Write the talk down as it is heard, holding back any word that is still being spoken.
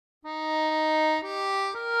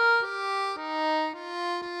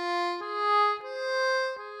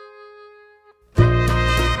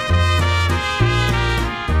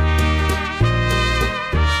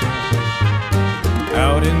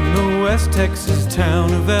Texas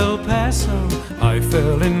town of El Paso, I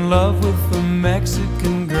fell in love with a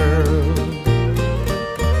Mexican girl.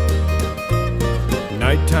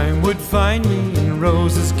 Nighttime would find me in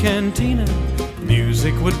Rosa's cantina.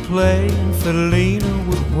 Music would play and Felina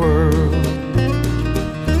would whirl.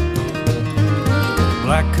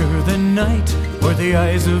 Blacker than night were the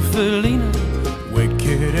eyes of Felina,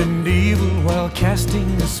 wicked and evil while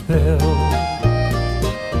casting a spell.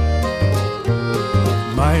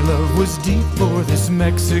 My love was deep for this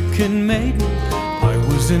Mexican maiden. I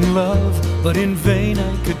was in love, but in vain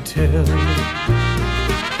I could tell.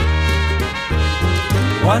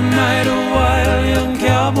 One night a wild young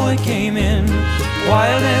cowboy came in,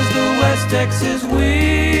 wild as the West Texas wind.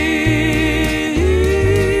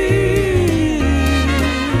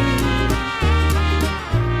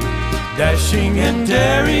 Dashing and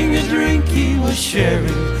daring, a drink he was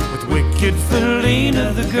sharing with wicked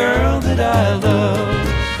Felina, the girl that I love.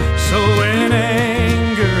 So in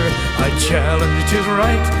anger I challenged his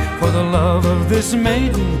right for the love of this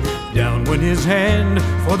maiden. Down went his hand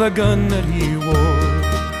for the gun that he wore.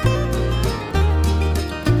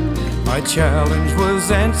 My challenge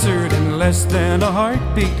was answered in less than a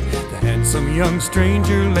heartbeat. The handsome young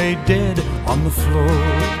stranger lay dead on the floor.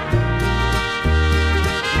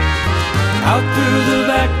 Out through the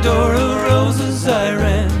back door of Rosa's I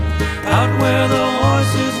ran, out where the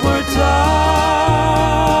horses were tied.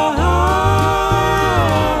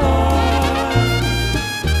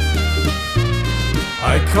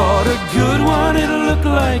 I caught a good one, it looked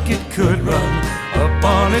like it could run, up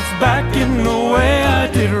on its back in the way I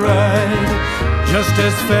did ride, just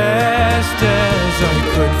as fast as I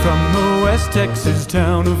could from the West Texas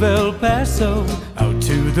town of El Paso out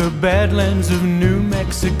to the Badlands of New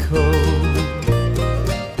Mexico.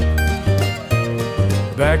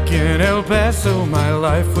 Back in El Paso my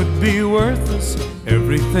life would be worthless.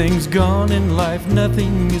 Everything's gone in life,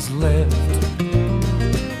 nothing is left.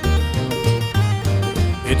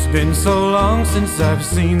 It's been so long since I've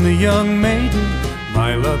seen the young maiden.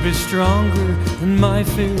 My love is stronger than my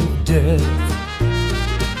fear of death.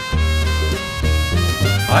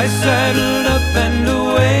 I saddled up and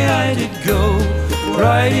away I did go,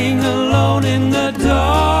 riding alone in the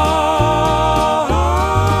dark.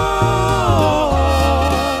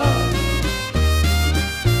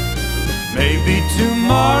 Maybe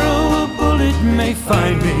tomorrow a bullet may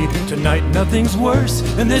find me. Tonight nothing's worse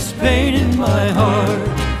than this pain in my heart.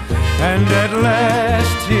 And at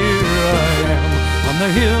last here I am on the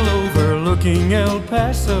hill overlooking El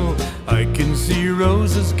Paso. I can see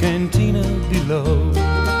Rosa's cantina below.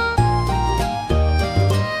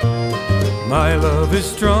 My love is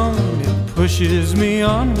strong, it pushes me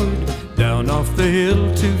onward. Down off the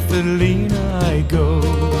hill to Felina I go.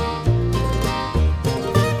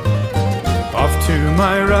 Off to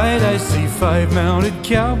my right I see 5 mounted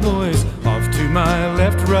cowboys. Off to my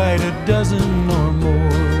left, right, a dozen or more.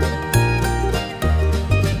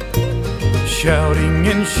 Shouting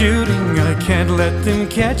and shooting, I can't let them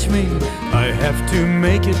catch me. I have to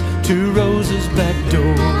make it to Rosa's back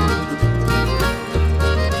door.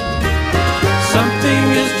 Something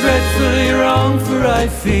is dreadfully wrong, for I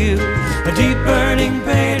feel a deep burning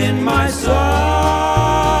pain in my soul.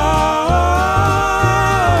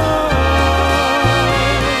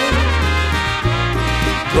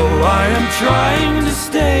 Though I am trying to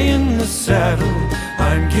stay in the saddle,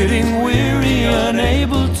 I'm getting weary,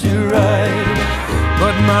 unable to ride.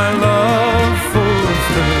 But my love for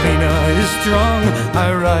Felina is strong.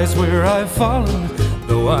 I rise where I've fallen.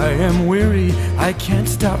 Though I am weary, I can't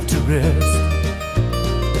stop to rest.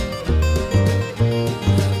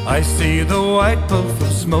 I see the white puff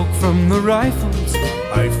of smoke from the rifles.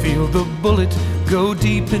 I feel the bullet go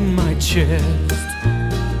deep in my chest.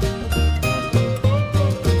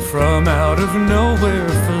 From out of nowhere,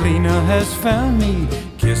 Felina has found me,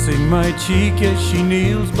 kissing my cheek as she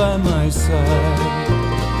kneels by my side.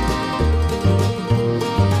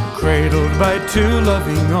 Cradled by 2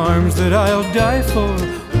 loving arms that I'll die for,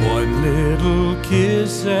 one little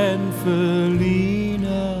kiss and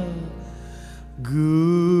Felina, goodbye.